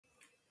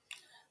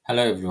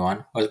Hello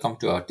everyone, welcome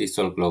to our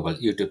TESOL Global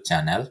YouTube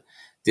channel.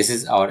 This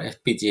is our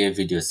FPGA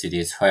video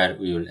series where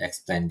we will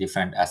explain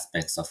different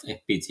aspects of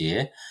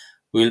FPGA.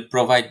 We will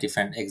provide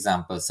different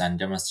examples and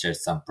demonstrate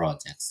some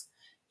projects.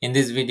 In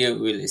this video,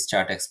 we will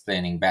start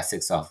explaining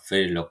basics of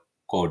Verilog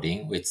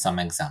coding with some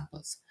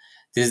examples.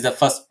 This is the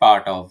first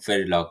part of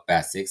Verilog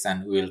basics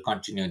and we will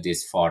continue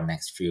this for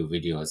next few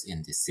videos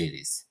in this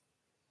series.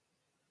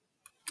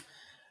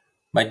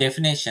 By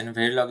definition,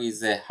 Verilog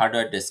is a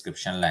hardware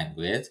description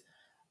language,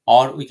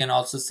 or we can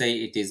also say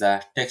it is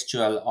a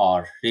textual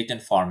or written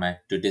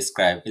format to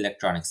describe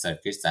electronic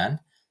circuits and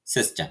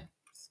systems.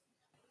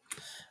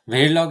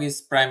 Verilog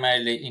is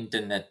primarily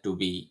intended to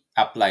be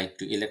applied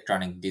to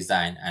electronic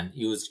design and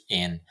used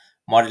in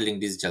modeling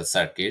digital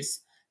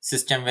circuits,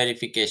 system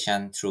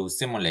verification through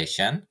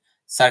simulation,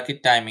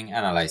 circuit timing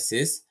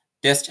analysis,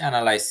 test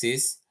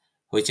analysis,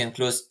 which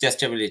includes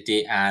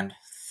testability and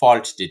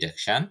fault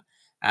detection,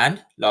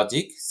 and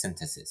logic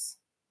synthesis.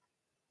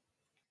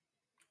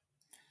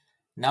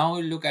 Now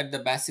we'll look at the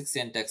basic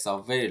syntax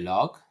of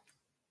Verilog.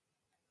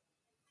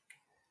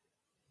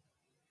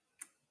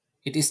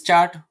 It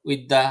starts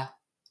with the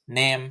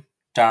name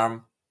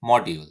term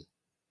module.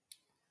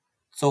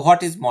 So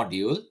what is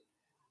module?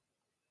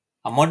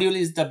 A module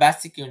is the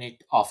basic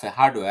unit of a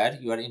hardware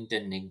you are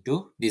intending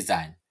to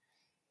design.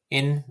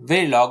 In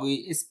Verilog,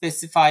 we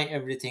specify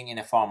everything in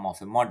a form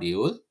of a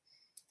module.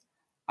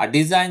 A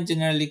design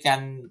generally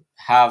can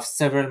have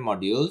several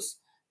modules,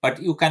 but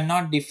you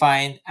cannot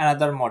define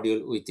another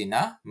module within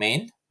a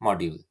main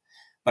module.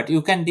 But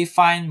you can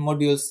define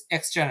modules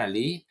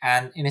externally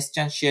and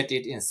instantiate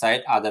it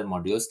inside other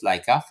modules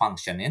like a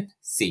function in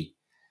C.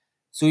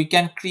 So we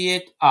can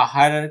create a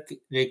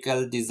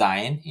hierarchical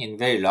design in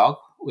Verilog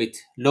with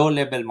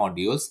low-level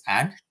modules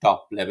and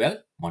top-level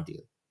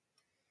module.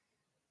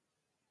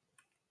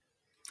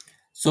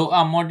 So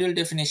a module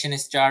definition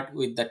starts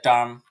with the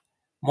term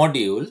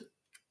module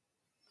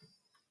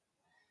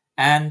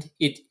and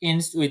it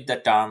ends with the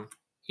term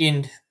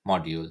end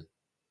module.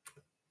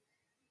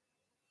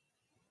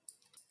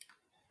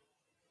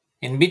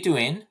 In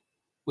between,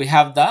 we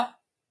have the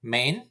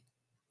main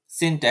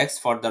syntax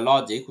for the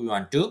logic we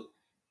want to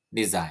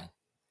design.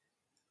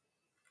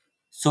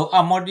 So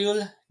a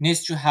module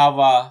needs to have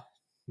a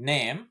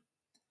name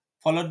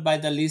followed by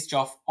the list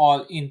of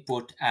all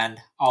input and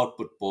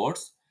output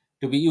ports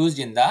to be used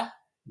in the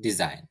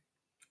design.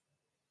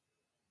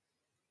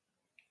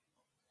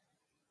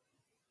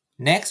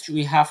 Next,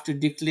 we have to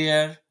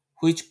declare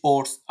which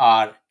ports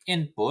are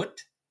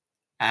input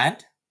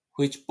and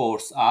which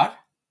ports are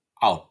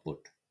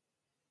output.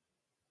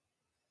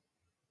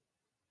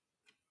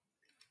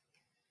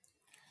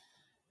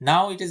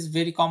 Now it is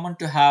very common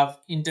to have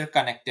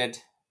interconnected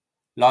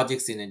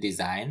logics in a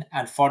design,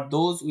 and for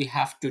those we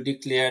have to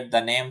declare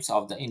the names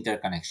of the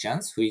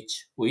interconnections,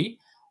 which we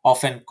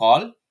often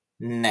call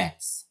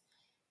nets.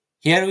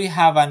 Here we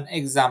have an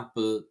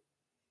example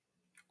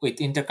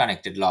with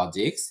interconnected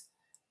logics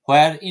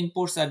where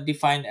inputs are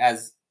defined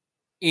as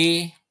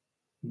A,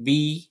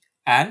 B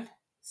and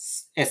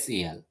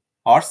SEL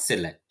or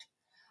select.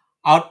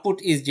 Output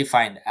is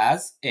defined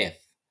as F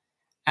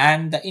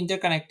and the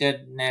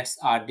interconnected nets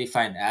are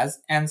defined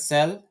as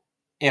N-cell,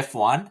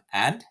 F1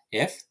 and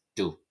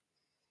F2.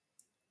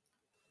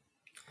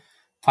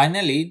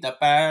 Finally, the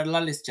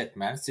parallel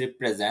statements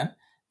represent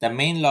the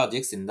main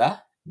logics in the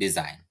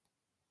design.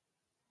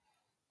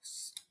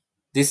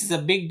 This is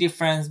a big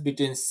difference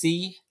between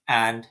C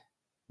and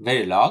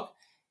Verilog.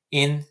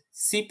 In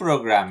C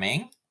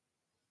programming,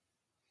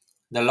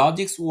 the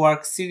logics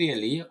work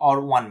serially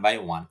or one by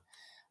one.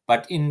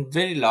 But in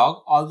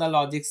Verilog, all the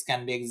logics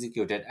can be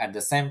executed at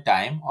the same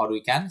time, or we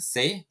can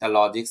say the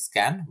logics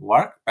can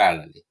work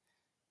parallelly.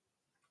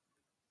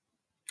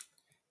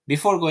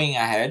 Before going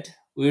ahead,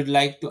 we would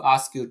like to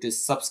ask you to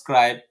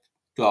subscribe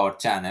to our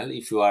channel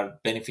if you are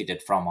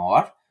benefited from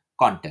our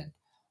content.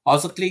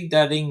 Also click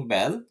the ring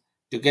bell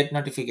to get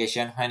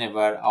notification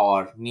whenever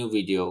our new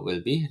video will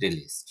be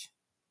released.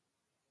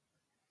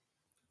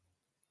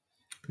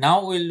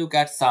 Now we'll look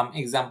at some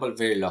example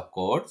Verilog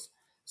codes.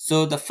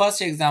 So the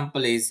first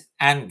example is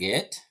AND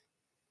gate.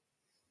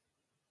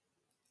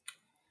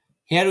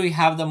 Here we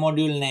have the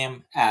module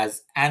name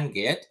as AND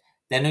gate.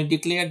 Then we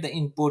declare the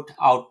input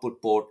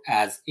output port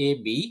as A,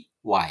 B,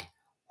 Y,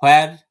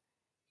 where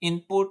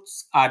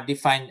inputs are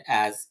defined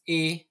as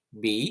A,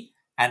 B,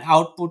 and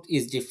output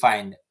is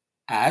defined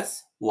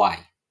as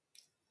Y.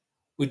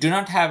 We do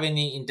not have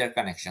any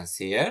interconnections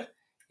here.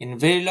 In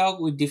Verilog,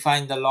 we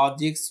define the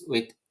logics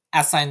with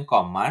assign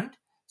command.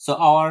 So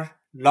our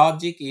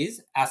logic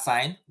is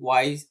assign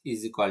Y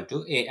is equal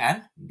to A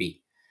and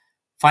B.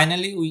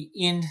 Finally, we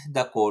end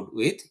the code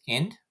with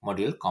end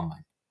module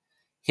command.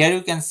 Here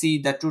you can see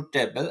the truth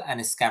table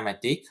and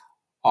schematic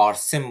or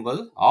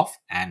symbol of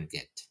AND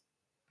gate.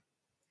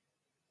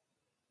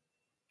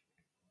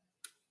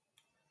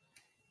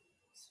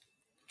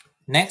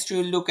 Next, we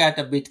will look at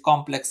a bit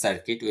complex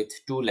circuit with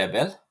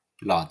two-level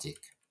logic.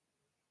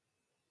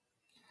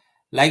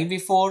 Like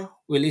before,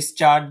 we'll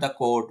start the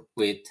code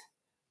with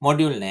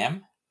module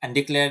name and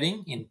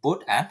declaring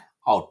input and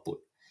output.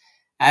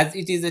 As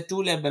it is a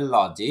two-level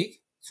logic,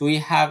 so we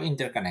have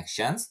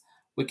interconnections.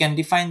 We can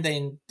define the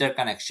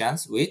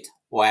interconnections with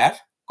where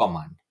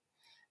command.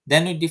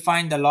 Then we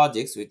define the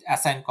logics with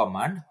assign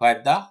command,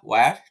 where the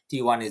where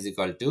t1 is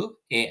equal to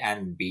a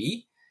and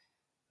b,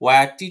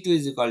 where t2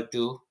 is equal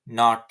to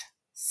not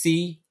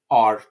c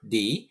or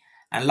d,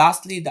 and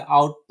lastly the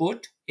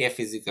output f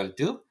is equal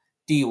to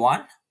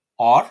t1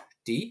 or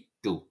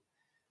t2.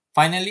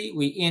 Finally,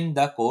 we end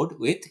the code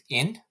with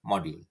end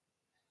module.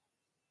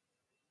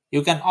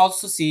 You can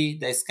also see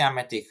the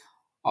schematic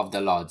of the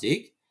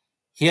logic.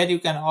 Here you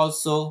can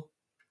also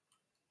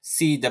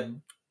see the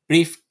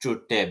brief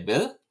truth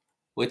table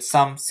with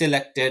some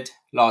selected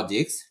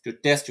logics to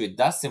test with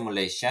the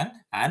simulation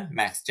and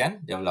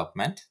MaxGen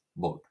development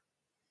board.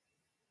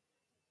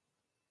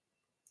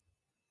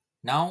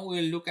 Now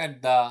we'll look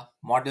at the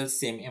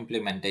Modelsim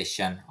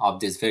implementation of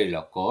this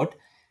Verilog code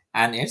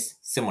and its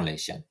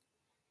simulation.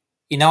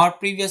 In our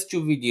previous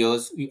two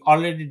videos, we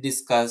already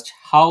discussed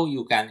how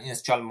you can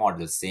install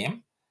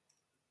Modelsim,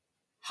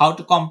 how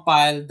to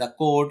compile the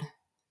code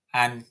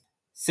and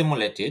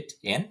simulate it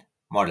in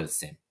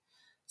Modelsim.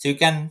 So you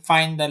can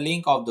find the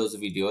link of those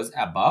videos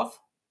above.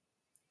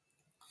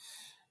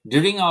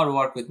 During our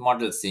work with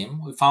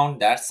Modelsim, we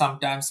found that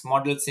sometimes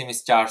Modelsim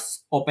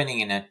starts opening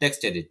in a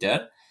text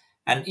editor,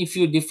 and if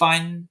you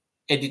define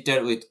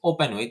editor with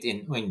open with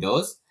in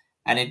Windows,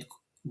 and it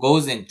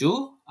goes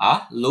into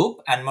a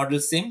loop and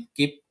Modelsim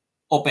keep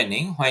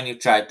opening when you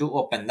try to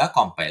open the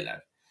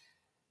compiler.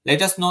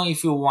 Let us know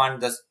if you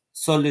want the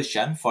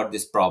solution for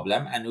this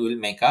problem, and we will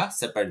make a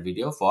separate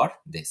video for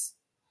this.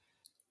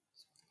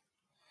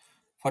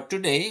 For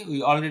today,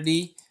 we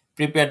already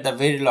prepared the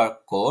Verilog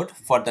code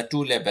for the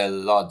two-level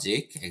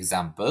logic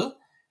example,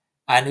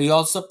 and we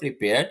also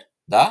prepared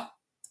the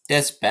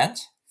test bench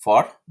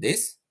for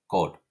this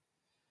code.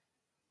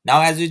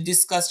 Now, as we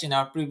discussed in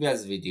our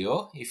previous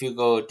video, if you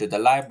go to the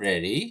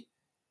library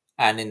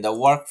and in the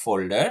work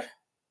folder,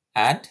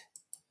 and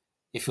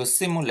if you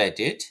simulate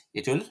it,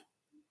 it will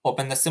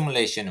open the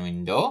simulation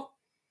window.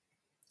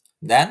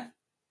 Then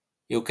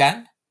you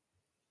can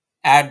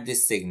add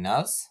these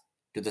signals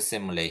to the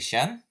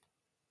simulation.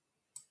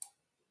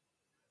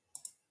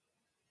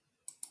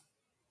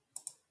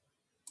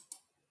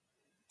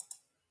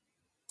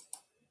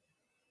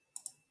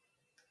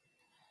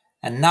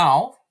 And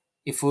now,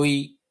 if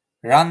we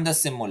run the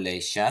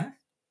simulation,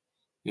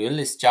 you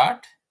will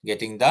start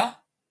getting the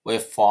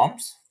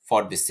waveforms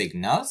for the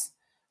signals.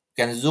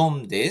 You can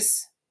zoom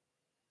this.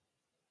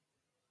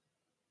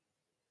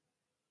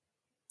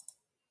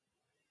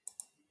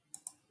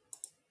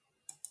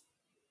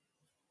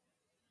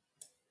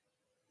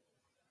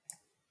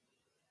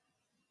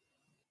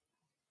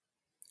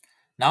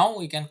 Now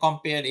we can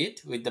compare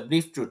it with the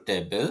brief truth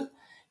table.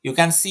 You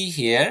can see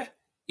here,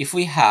 if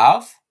we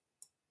have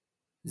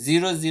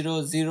 0,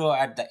 0, 0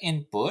 at the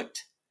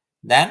input,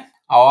 then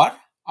our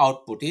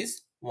output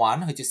is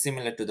 1, which is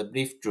similar to the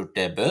brief truth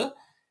table.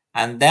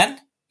 And then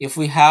if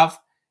we have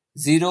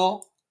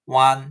 0,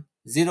 1,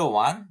 0,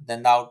 1,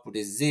 then the output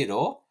is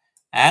 0.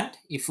 And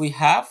if we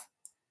have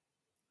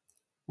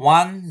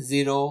 1,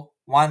 0,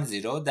 1,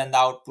 0, then the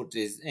output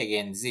is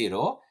again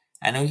 0.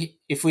 And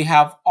if we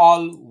have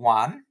all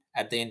 1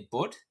 at the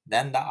input,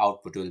 then the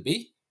output will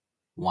be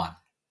 1.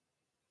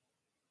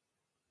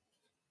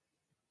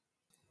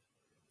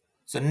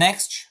 So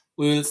next,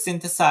 we will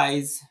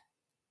synthesize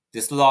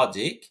this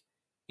logic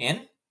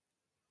in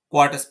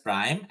Quartus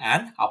Prime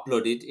and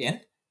upload it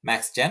in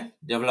MaxGen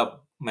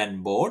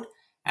development board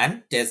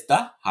and test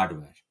the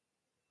hardware.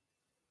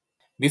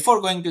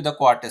 Before going to the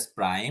Quartus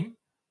Prime,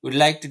 we'd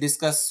like to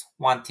discuss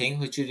one thing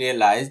which we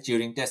realized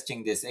during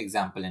testing this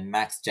example in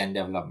MaxGen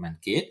development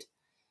kit,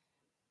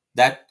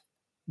 that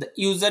the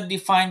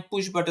user-defined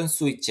push-button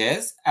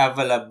switches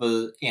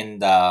available in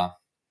the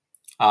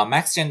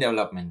MaxGen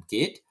development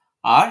kit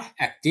are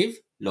active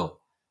low,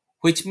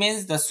 which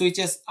means the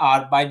switches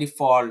are by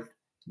default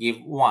give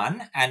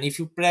 1, and if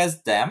you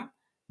press them,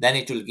 then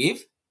it will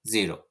give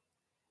 0.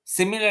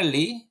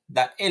 Similarly,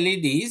 the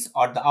LEDs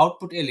or the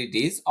output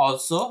LEDs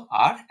also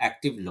are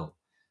active low.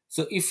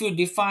 So if you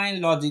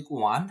define logic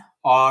 1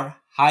 or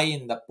high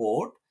in the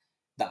port,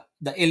 the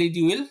LED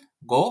will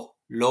go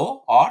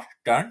low or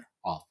turn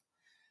off.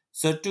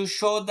 So to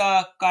show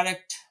the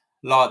correct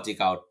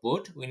logic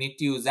output, we need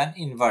to use an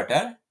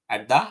inverter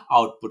at the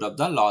output of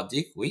the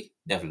logic we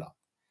develop.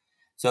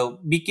 So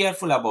be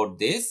careful about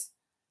this.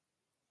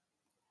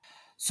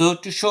 So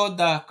to show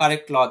the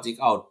correct logic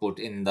output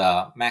in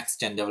the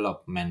MaxGen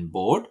development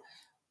board,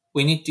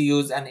 we need to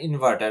use an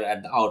inverter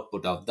at the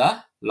output of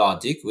the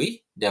logic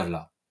we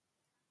develop.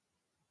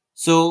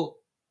 So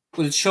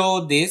we'll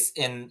show this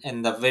in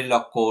the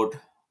Verilog code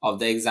of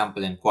the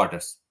example in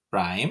Quartus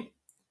Prime.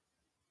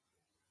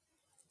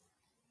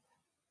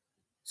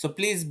 So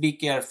please be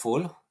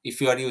careful if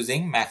you are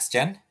using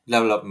MaxGen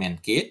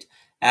development kit,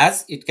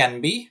 as it can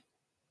be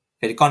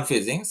very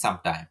confusing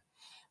sometimes.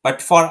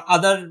 But for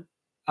other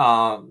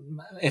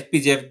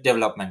FPGA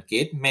development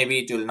kit, maybe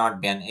it will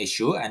not be an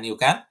issue and you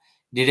can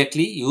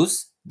directly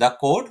use the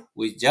code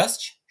we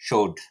just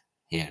showed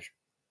here.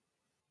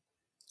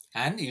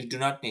 and you do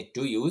not need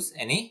to use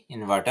any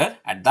inverter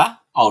at the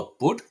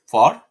output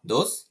for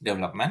those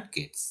development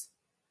kits.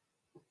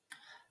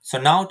 So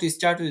now to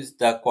start with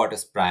the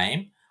Quartus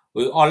Prime,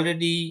 we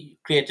already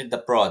created the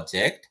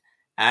project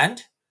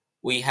and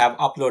we have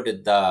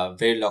uploaded the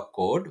Verilog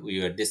code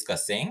we were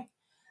discussing.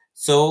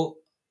 So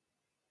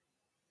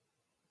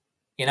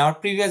in our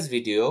previous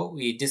video,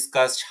 we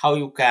discussed how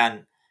you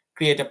can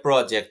create a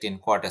project in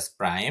Quartus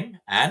Prime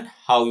and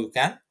how you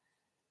can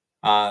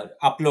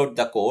upload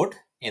the code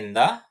in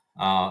the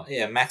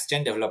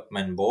Max10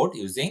 development board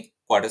using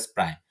Quartus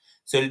Prime.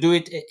 So we'll do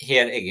it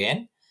here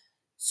again.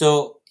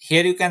 So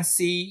here you can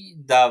see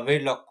the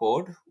Verilog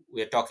code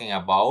we are talking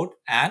about,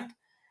 and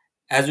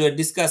as we are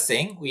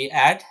discussing, we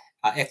add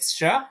an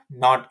extra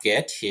NOT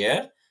gate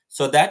here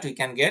so that we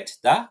can get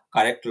the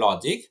correct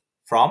logic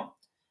from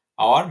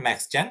our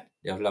Max10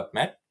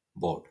 development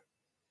board.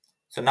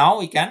 So now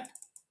we can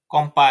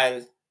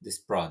compile this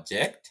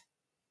project.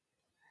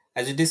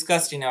 As we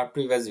discussed in our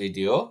previous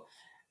video,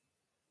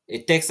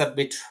 it takes a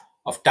bit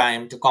of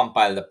time to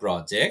compile the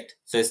project.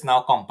 So it's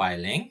now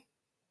compiling.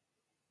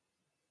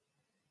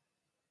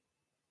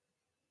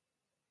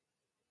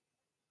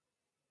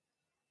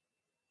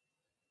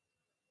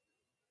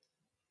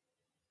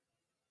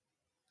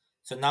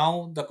 So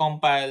now the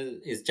compile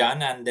is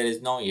done and there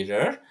is no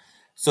error.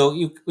 So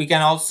we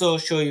can also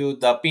show you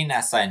the pin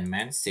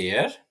assignments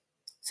here.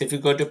 So if you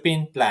go to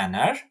pin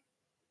planner,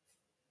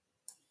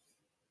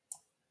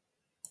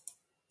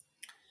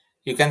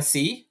 you can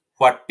see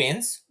what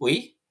pins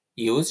we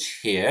used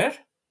here.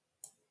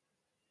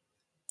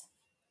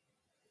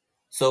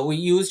 So we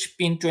used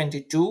pin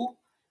 22,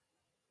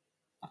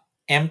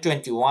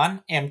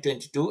 M21,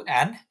 M22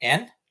 and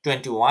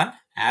N21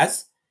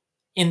 as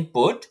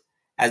input,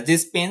 as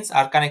these pins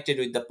are connected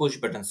with the push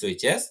button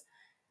switches,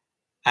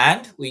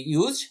 and we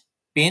used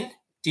pin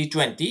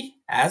T20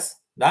 as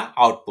the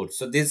output.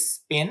 So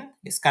this pin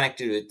is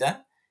connected with the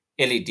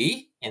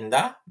LED in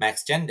the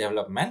Max10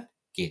 development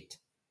kit.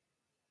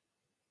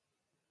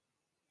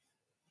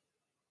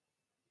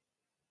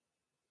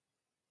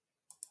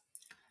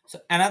 So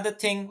another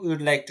thing we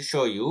would like to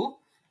show you,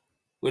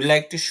 we'd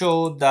like to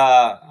show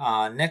the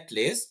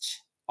netlist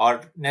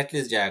or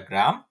netlist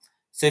diagram.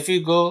 So if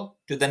you go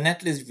to the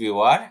netlist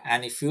viewer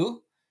and if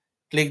you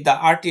click the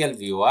RTL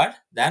viewer,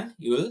 then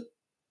you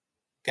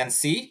can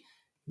see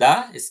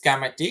the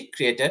schematic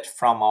created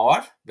from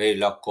our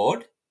Verilog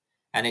code,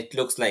 and it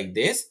looks like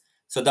this.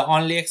 So the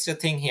only extra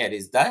thing here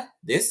is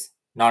this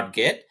NOT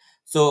gate.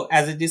 So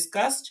as I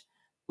discussed,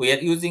 we are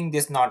using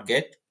this NOT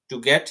gate to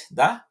get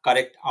the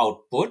correct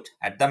output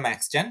at the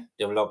Max10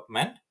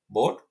 development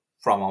board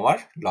from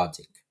our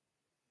logic.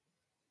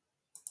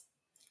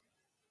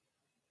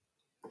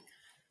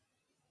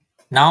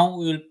 Now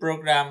we will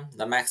program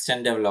the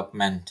Max10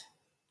 development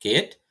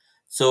kit.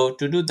 So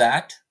to do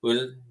that,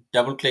 we'll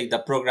double click the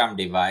program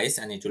device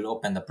and it will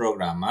open the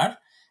programmer.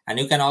 And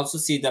you can also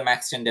see the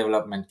Max10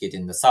 development kit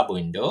in the sub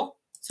window.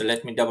 So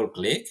let me double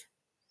click.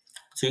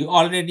 So you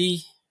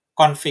already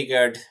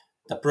configured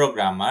the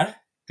programmer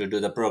to do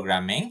the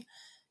programming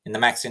in the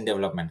Max10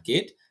 development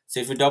kit. So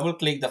if you double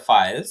click the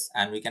files,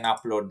 and we can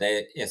upload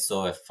the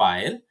SOF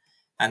file,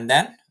 and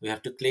then we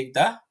have to click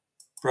the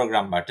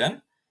program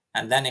button,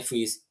 and then if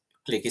we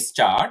click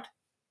start,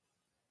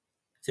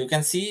 so you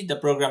can see the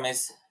program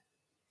is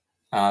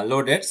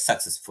loaded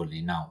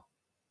successfully now.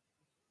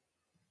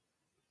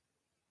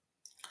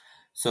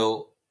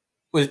 So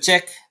we'll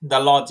check the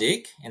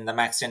logic in the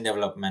Max10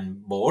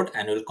 development board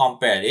and we'll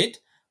compare it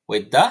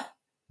with the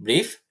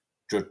brief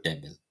truth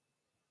table.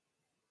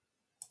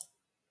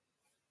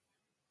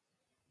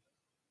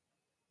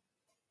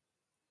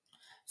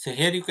 So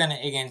here you can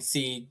again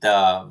see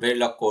the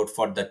Verilog code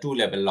for the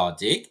 2-level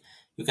logic.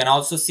 You can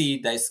also see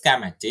the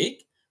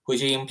schematic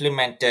which we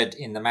implemented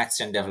in the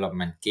Max10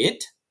 development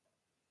kit.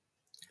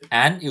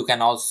 And you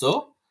can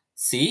also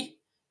see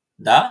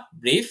the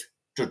brief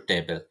truth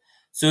table.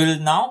 So we will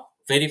now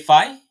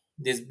verify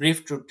this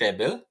brief truth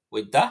table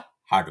with the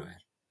hardware.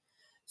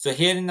 So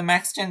here in the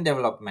Max10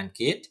 development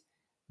kit,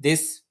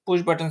 these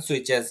push button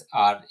switches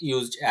are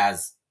used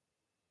as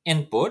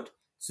input.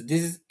 So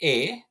this is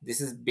A, this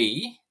is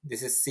B,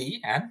 this is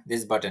C, and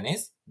this button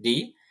is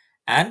D.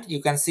 And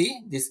you can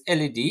see this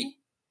LED,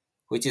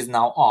 which is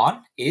now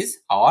on, is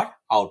our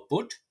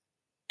output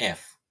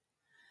F.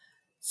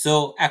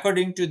 So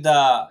according to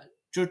the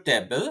truth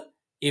table,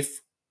 if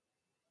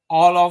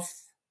all of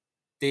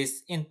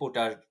this input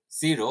are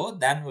 0,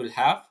 then we'll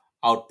have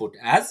output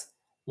as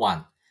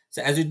 1.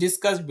 So as we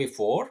discussed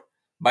before,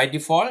 by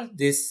default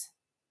these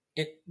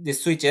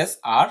switches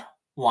are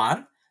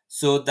 1.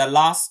 So the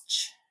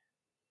last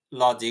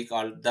logic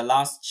or the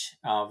last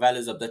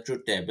values of the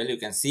truth table, you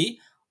can see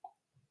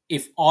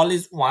if all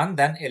is 1,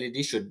 then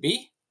LED should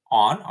be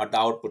on or the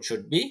output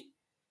should be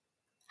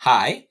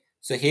high.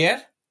 So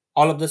here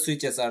all of the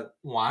switches are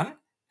 1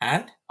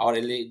 and our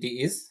LED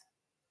is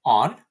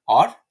on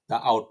or the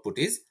output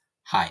is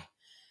high.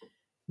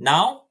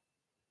 Now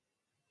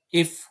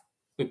if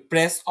we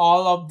press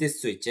all of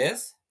these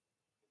switches,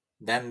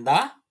 then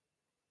the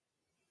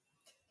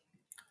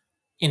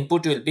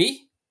input will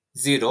be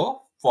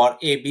 0 for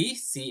A, B,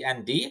 C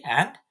and D,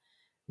 and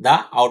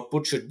the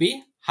output should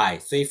be high.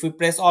 So if we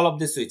press all of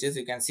the switches,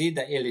 you can see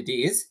the LED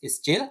is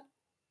still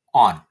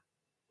on.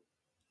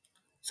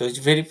 So it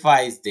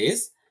verifies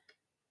this.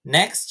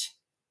 Next,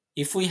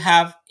 if we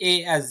have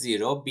A as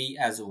 0, B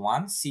as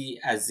 1, C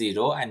as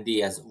 0 and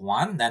D as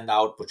 1, then the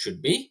output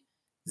should be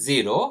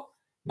 0.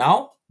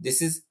 Now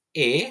this is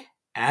A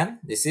and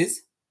this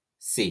is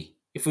C.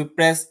 If we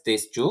press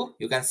these two,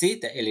 you can see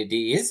the LED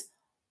is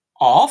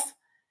off,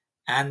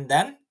 and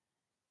then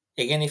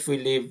again if we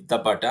leave the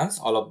buttons,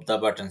 all of the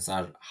buttons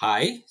are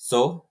high,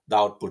 so the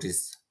output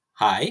is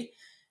high.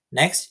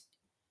 Next,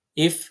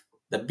 if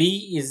the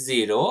B is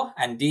 0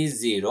 and D is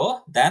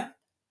 0, then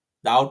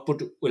the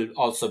output will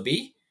also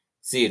be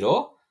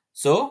 0.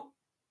 So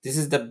this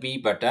is the B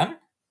button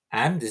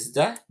and this is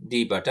the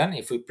D button.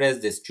 If we press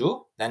this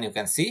two, then you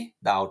can see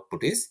the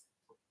output is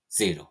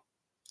 0.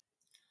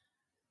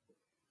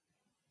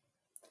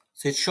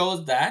 So it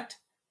shows that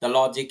the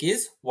logic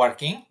is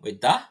working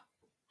with the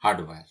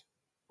hardware.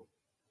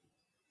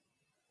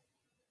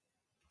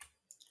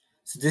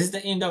 So this is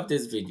the end of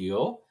this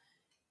video.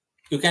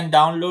 You can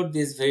download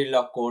this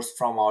Verilog course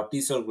from our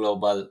TESOL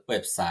Global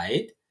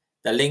website.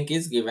 The link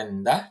is given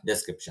in the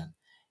description.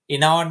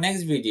 In our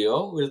next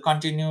video, we'll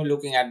continue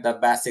looking at the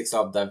basics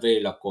of the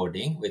Verilog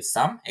coding with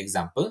some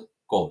example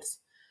codes.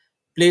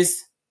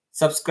 Please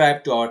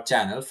subscribe to our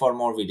channel for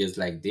more videos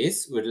like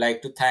this. We'd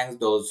like to thank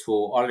those who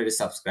already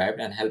subscribed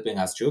and helping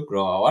us to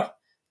grow our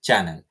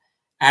channel.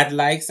 Add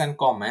likes and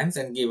comments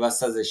and give us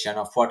suggestion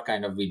of what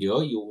kind of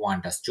video you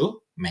want us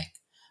to make.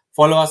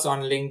 Follow us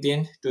on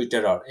LinkedIn,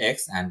 Twitter or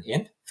X and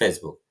in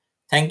Facebook.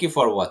 Thank you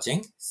for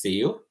watching. See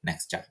you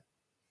next time.